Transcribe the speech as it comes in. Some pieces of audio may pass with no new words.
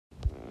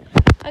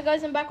Hi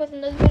guys, I'm back with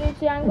another video.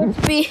 Today I'm going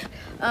to be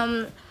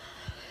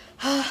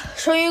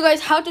showing you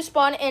guys how to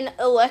spawn an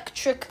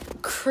electric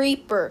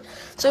creeper.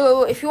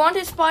 So if you want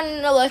to spawn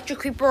an electric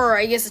creeper, or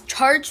I guess a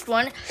charged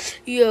one,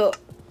 you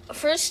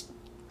first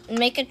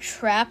make a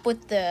trap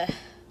with the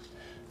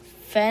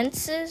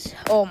fences.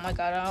 Oh my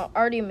god, I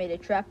already made a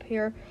trap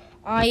here.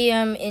 I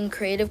am in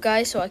creative,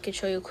 guys, so I can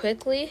show you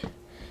quickly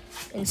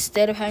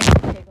instead of having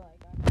to take like,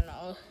 I don't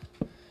know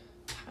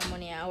how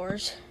many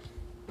hours.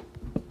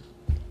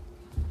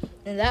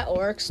 And that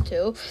works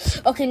too.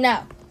 Okay,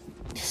 now,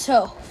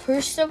 so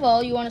first of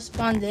all, you want to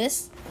spawn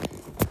this.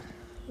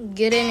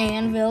 Get an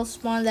anvil,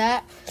 spawn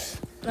that.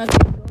 Okay,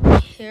 go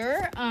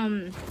here.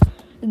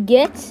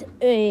 Get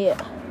a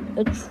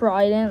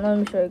trident. Let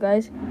me show you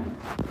guys.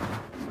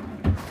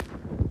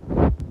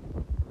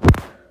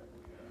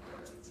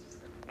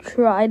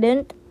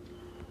 Trident.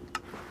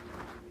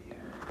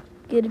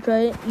 Get a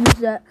trident. Use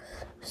that.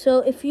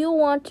 So if you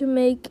want to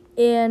make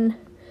a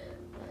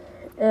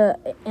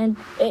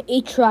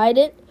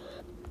trident,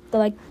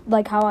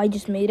 like how I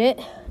just made it,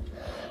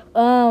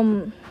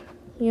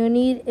 you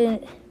need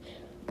an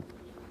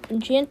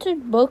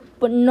enchanted book,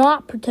 but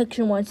not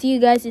protection 1. See, you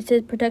guys, it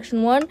says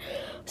protection 1.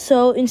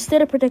 So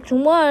instead of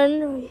protection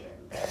 1,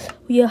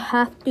 you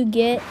have to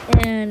get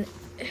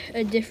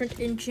a different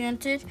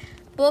enchanted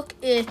book.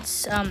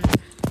 It's oh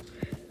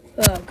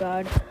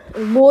god,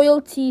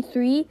 loyalty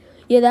 3.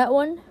 Yeah, that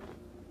one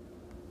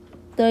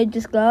that I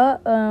just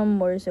got.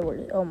 Where is it?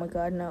 Oh my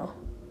god, no.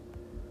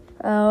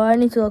 I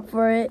need to look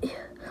for it.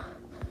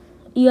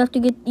 You have to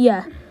get,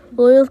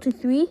 loyalty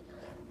 3.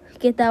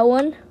 Get that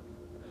one.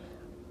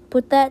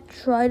 Put that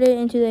trident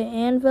into the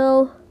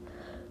anvil.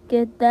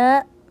 Get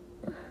that.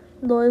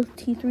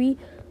 Loyalty 3.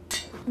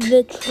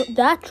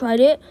 That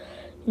trident.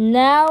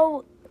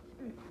 Now,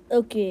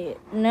 okay.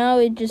 Now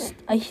it just,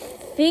 I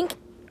think,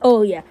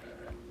 oh yeah.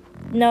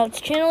 Now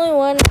it's channeling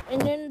 1,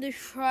 and then the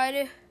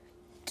trident.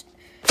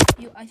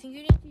 I think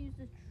you need to use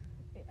the.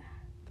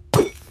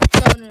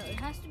 No, it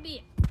has to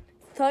be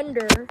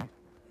thunder. It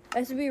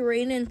has to be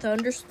rain and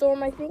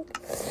thunderstorm, I think.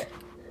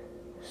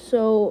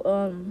 So,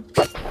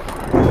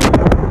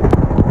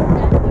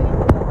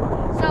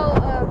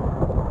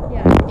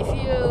 yeah, if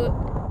you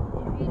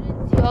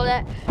didn't see all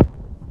that,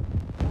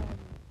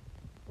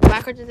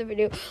 backwards to the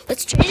video.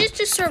 Let's change it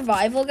to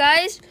survival,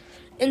 guys,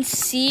 and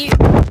see.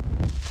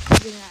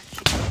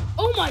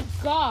 Oh my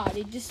god,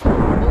 it just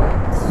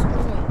destroyed.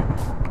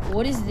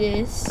 What is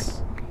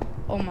this?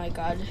 Oh my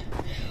god.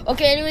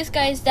 Okay, anyways,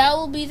 guys, that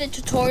will be the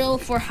tutorial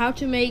for how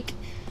to make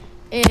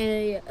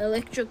a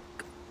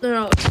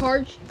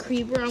charged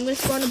creeper. I'm gonna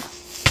spawn a.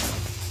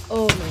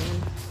 Oh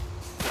man.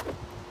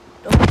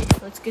 Okay,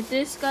 let's get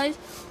this, guys.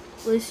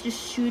 Let's just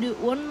shoot it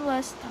one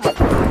last time.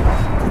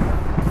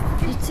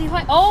 Let's see if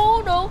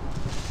oh no,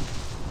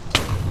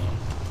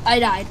 I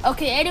died.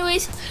 Okay,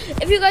 anyways,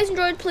 if you guys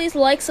enjoyed, please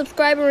like,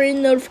 subscribe, and ring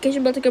the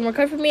notification bell to get more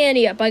content from me. And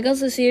yeah, bye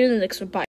guys, I'll see you in the next one. Bye.